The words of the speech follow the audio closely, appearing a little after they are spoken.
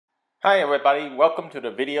Hi everybody, welcome to the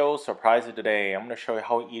video surprise of today. I'm going to show you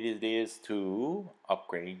how easy it is to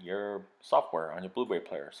upgrade your software on your Blu-ray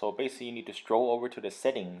player. So basically you need to stroll over to the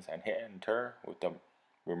settings and hit enter with the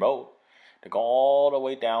remote to go all the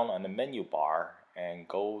way down on the menu bar and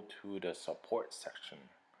go to the support section.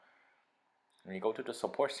 When you go to the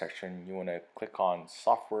support section, you want to click on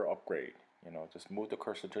software upgrade. Just move the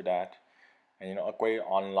cursor to that and upgrade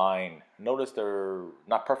online. Notice they're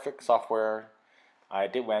not perfect software. I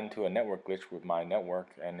did run into a network glitch with my network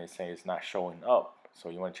and they say it's not showing up. So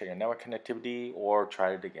you want to check your network connectivity or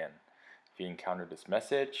try it again if you encounter this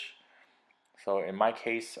message. So in my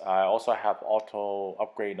case, I also have auto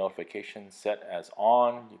upgrade notification set as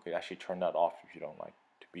on. You could actually turn that off if you don't like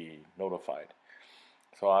to be notified.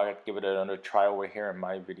 So I'll give it another try over here in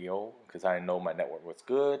my video because I know my network was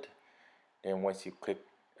good. Then once you click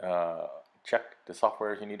check the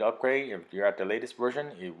software you need to upgrade. If you're at the latest version,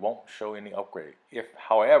 it won't show any upgrade. If,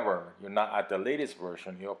 however, you're not at the latest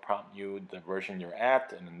version, it'll prompt you the version you're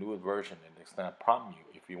at and the newest version, and it's going to prompt you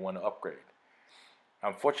if you want to upgrade.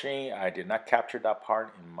 Unfortunately, I did not capture that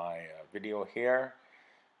part in my video here,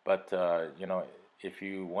 but if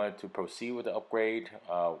you wanted to proceed with the upgrade,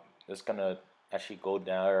 it's going to actually go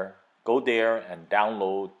there and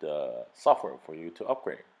download the software for you to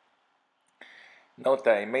upgrade. Note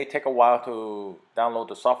that it may take a while to download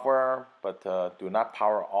the software, but do not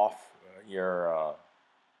power off your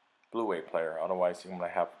Blu-ray player, otherwise you're going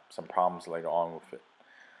to have some problems later on with it.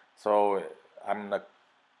 So I'm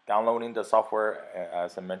downloading the software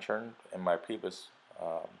as I mentioned in my previous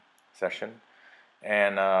session,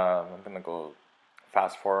 and I'm going to go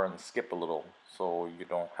fast forward and skip a little so you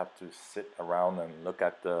don't have to sit around and look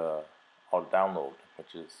at all the download,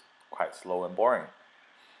 which is quite slow and boring.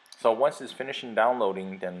 So once it's finishing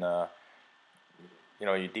downloading, then your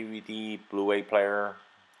DVD Blu-ray player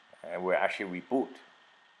will actually reboot.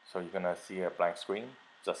 So you're gonna see a blank screen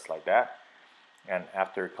just like that, and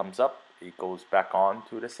after it comes up, it goes back on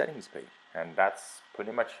to the settings page, and that's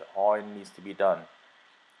pretty much all it needs to be done.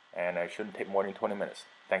 And it shouldn't take more than 20 minutes.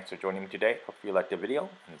 Thanks for joining me today. Hope you liked the video,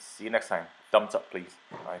 and see you next time. Thumbs up, please.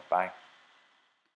 All right, bye.